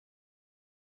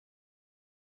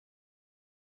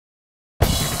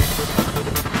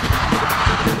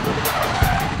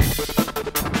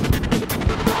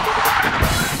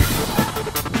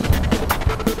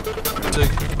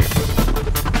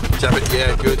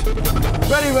good.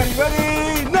 Ready, ready,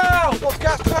 ready, now! Fourth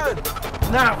gas, turn!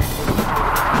 Now!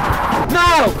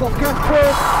 Now! Fourth gas,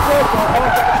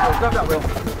 turn! Grab that wheel.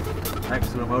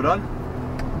 Excellent, well done.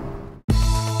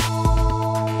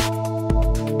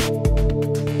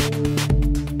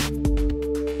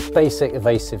 Basic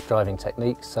evasive driving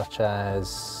techniques such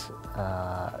as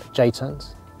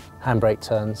J-turns, handbrake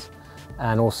turns,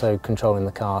 and also controlling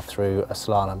the car through a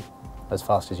slalom as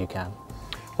fast as you can.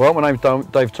 Well, my name's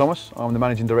Dave Thomas. I'm the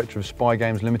Managing Director of Spy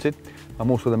Games Limited. I'm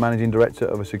also the Managing Director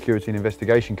of a security and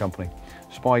investigation company.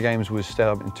 Spy Games was set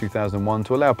up in 2001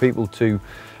 to allow people to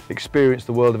experience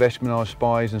the world of espionage,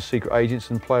 spies and secret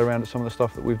agents and play around at some of the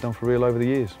stuff that we've done for real over the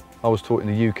years. I was taught in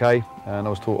the UK and I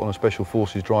was taught on a Special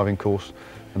Forces driving course,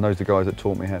 and those are the guys that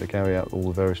taught me how to carry out all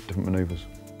the various different manoeuvres.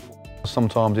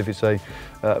 Sometimes if it's a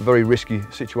very risky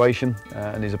situation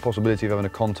and there's a possibility of having a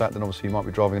contact, then obviously you might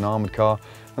be driving an armoured car,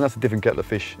 and that's a different kettle of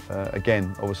fish.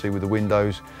 Again, obviously with the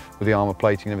windows, with the armour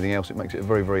plating and everything else, it makes it a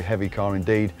very, very heavy car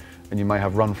indeed, and you may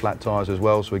have run flat tyres as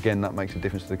well, so again that makes a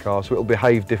difference to the car. So it'll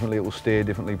behave differently, it will steer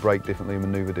differently, brake differently,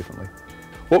 manoeuvre differently.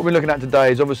 What we're looking at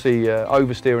today is obviously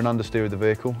oversteer and understeer of the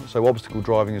vehicle, so obstacle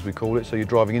driving as we call it. So you're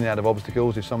driving in and out of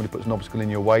obstacles. If somebody puts an obstacle in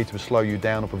your way to slow you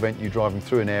down or prevent you driving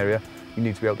through an area, you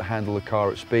need to be able to handle the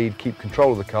car at speed, keep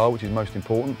control of the car, which is most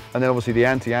important. And then obviously the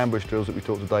anti-ambush drills that we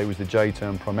taught today was the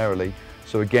J-turn primarily.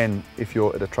 So again, if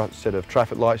you're at a set of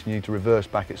traffic lights and you need to reverse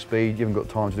back at speed, you haven't got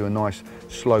time to do a nice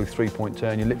slow three-point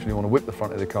turn, you literally want to whip the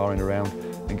front of the car in around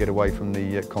and get away from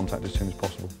the contact as soon as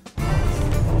possible.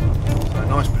 So a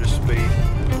nice bit of speed,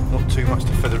 not too much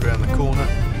to feather around the corner.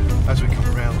 As we come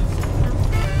around,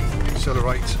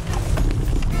 accelerate,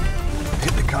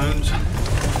 hit the cones,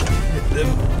 hit them,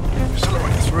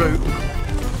 accelerate through,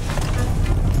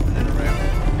 and then around.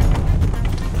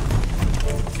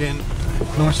 Again,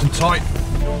 nice and tight,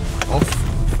 off,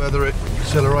 feather it,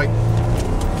 accelerate,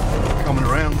 coming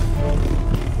around.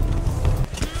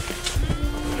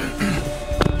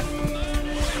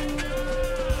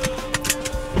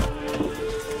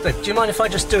 Dave, do you mind if I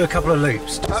just do a couple of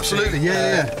loops? Absolutely,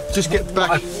 yeah. Just get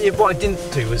back. What I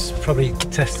didn't do was probably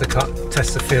test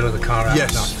the feel of the car out.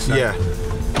 Yes, enough, so. yeah.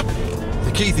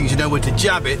 The key thing is you know when to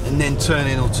jab it and then turn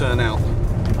in or turn out.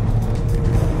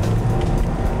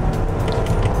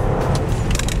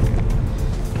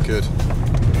 Good.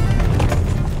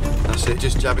 That's it,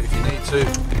 just jab it if you need to.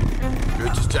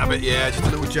 Good, just jab it, yeah, just a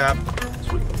little jab.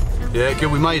 Yeah,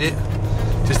 good, we made it.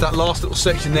 Just that last little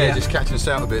section there, just catching us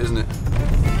out a bit, isn't it?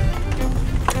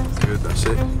 Good, that's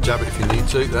it. Jab it if you need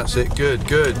to. That's it. Good,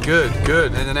 good, good,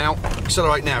 good. In and out.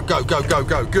 Accelerate now. Go, go, go,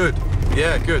 go. Good.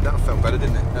 Yeah, good. That felt better,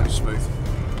 didn't it? That was smooth.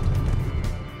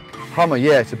 Hummer,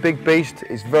 yeah, it's a big beast.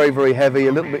 It's very, very heavy,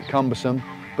 a little bit cumbersome.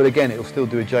 But again, it'll still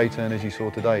do a J-turn as you saw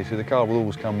today. So the car will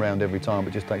always come round every time,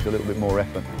 but just takes a little bit more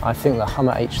effort. I think the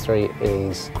Hummer H3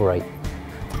 is great.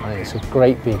 I think it's a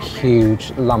great big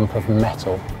huge lump of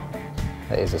metal.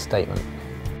 That is a statement.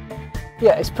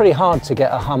 Yeah, it's pretty hard to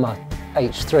get a Hummer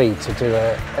H3 to do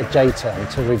a J-turn,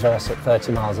 to reverse at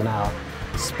 30 miles an hour,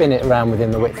 spin it around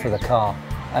within the width of the car,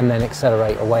 and then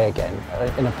accelerate away again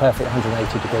in a perfect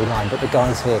 180-degree line. But the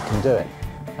guys here can do it,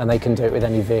 and they can do it with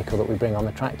any vehicle that we bring on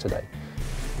the track today.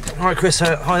 Right, Chris,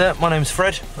 hi there, my name's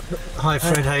Fred. Hi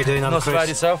Fred, how you doing? I'm Not so Chris. bad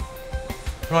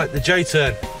yourself. Right, the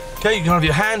J-turn. Okay, you can have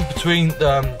your hand between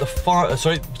the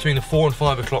 4 and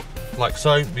 5 o'clock, like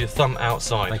so, with your thumb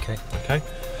outside. Okay. Okay.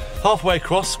 Halfway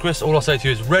across, Chris, all I'll say to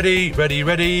you is ready, ready,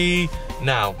 ready,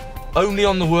 now. Only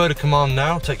on the word of command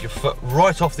now, take your foot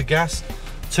right off the gas,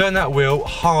 turn that wheel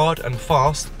hard and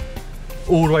fast,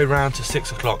 all the way round to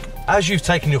 6 o'clock. As you've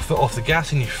taken your foot off the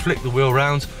gas and you flick the wheel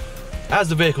round, as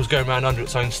the vehicle's going around under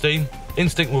its own steam,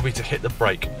 instinct will be to hit the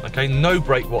brake, okay? No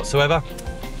brake whatsoever,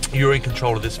 you're in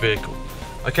control of this vehicle.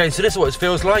 Okay, so this is what it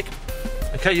feels like.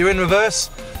 Okay, you're in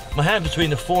reverse. My hand between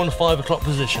the 4 and 5 o'clock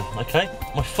position, okay?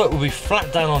 My foot will be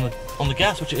flat down on the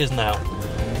gas, which it is now.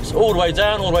 So all the way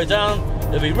down, all the way down.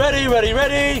 It'll be ready, ready,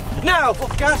 ready. Now,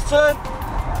 foot gas turn.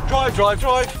 Drive, drive,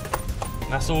 drive.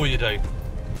 And that's all you do.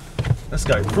 Let's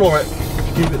go, floor it.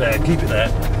 Keep it there, keep it there.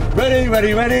 Ready,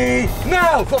 ready, ready.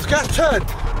 Now, foot gas turn.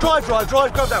 Drive, drive,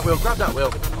 drive. Grab that wheel, grab that wheel.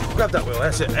 Grab that wheel,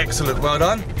 that's it, excellent, well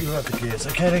done. You have the gears.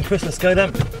 Okay then, Chris, let's go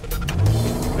then.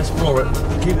 Let's floor it.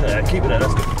 Keep it there,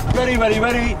 that's good. Ready, ready,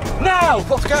 ready. Now!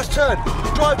 Foot gas turn.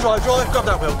 Drive, drive, drive. Grab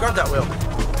that wheel, grab that wheel.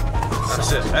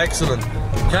 That's it, excellent.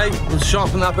 Okay, we'll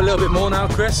sharpen that up a little bit more now,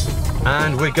 Chris.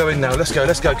 And we're going now, let's go,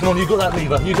 let's go. Come on, you got that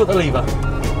lever, you got the lever.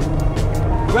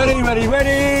 Ready, ready,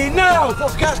 ready. Now!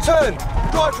 Foot gas turn.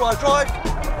 Drive, drive, drive.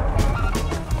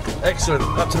 Excellent.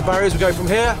 Up to the barriers, we go from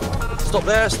here. Stop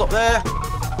there, stop there.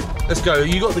 Let's go,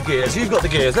 you got the gears, you've got the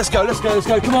gears. Let's go, let's go, let's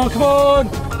go. Come on, come on.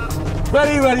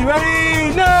 Ready, ready,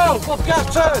 ready, now! Off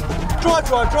gas, turn! Drive,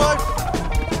 drive,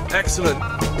 drive! Excellent.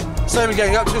 Same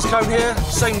again, up to this cone here,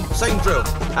 same drill.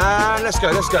 And let's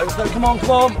go, come on,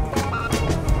 come on.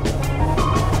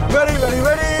 Ready, ready,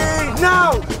 ready,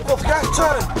 now! Off gas,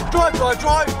 turn! Drive, drive,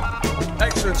 drive!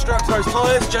 Excellent, strap to those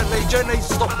tyres, gently, gently,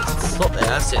 stop there,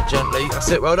 that's it, gently,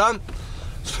 that's it, well done.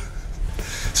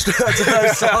 Strap to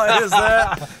those tyres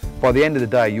there. By the end of the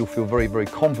day, you'll feel very, very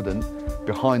confident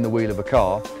behind the wheel of a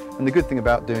car. And the good thing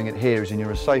about doing it here is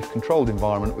you're a safe, controlled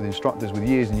environment with instructors with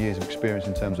years and years of experience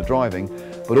in terms of driving,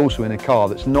 but also in a car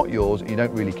that's not yours and you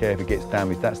don't really care if it gets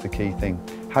damaged. That's the key thing.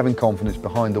 Having confidence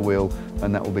behind the wheel,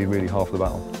 and that will be really half the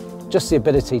battle. Just the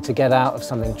ability to get out of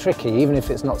something tricky, even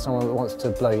if it's not someone that wants to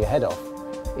blow your head off,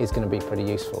 is going to be pretty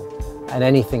useful. And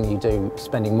anything you do,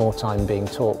 spending more time being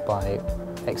taught by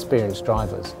experienced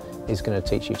drivers, is going to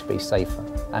teach you to be safer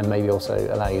and maybe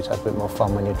also allow you to have a bit more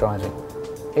fun when you're driving.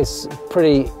 It's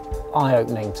pretty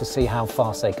eye-opening to see how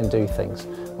fast they can do things.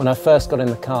 When I first got in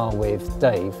the car with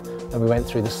Dave and we went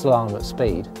through the slalom at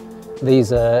speed,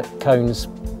 these are cones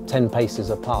 10 paces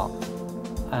apart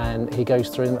and he goes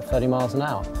through them at 30 miles an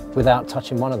hour without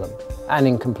touching one of them and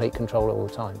in complete control at all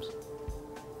times.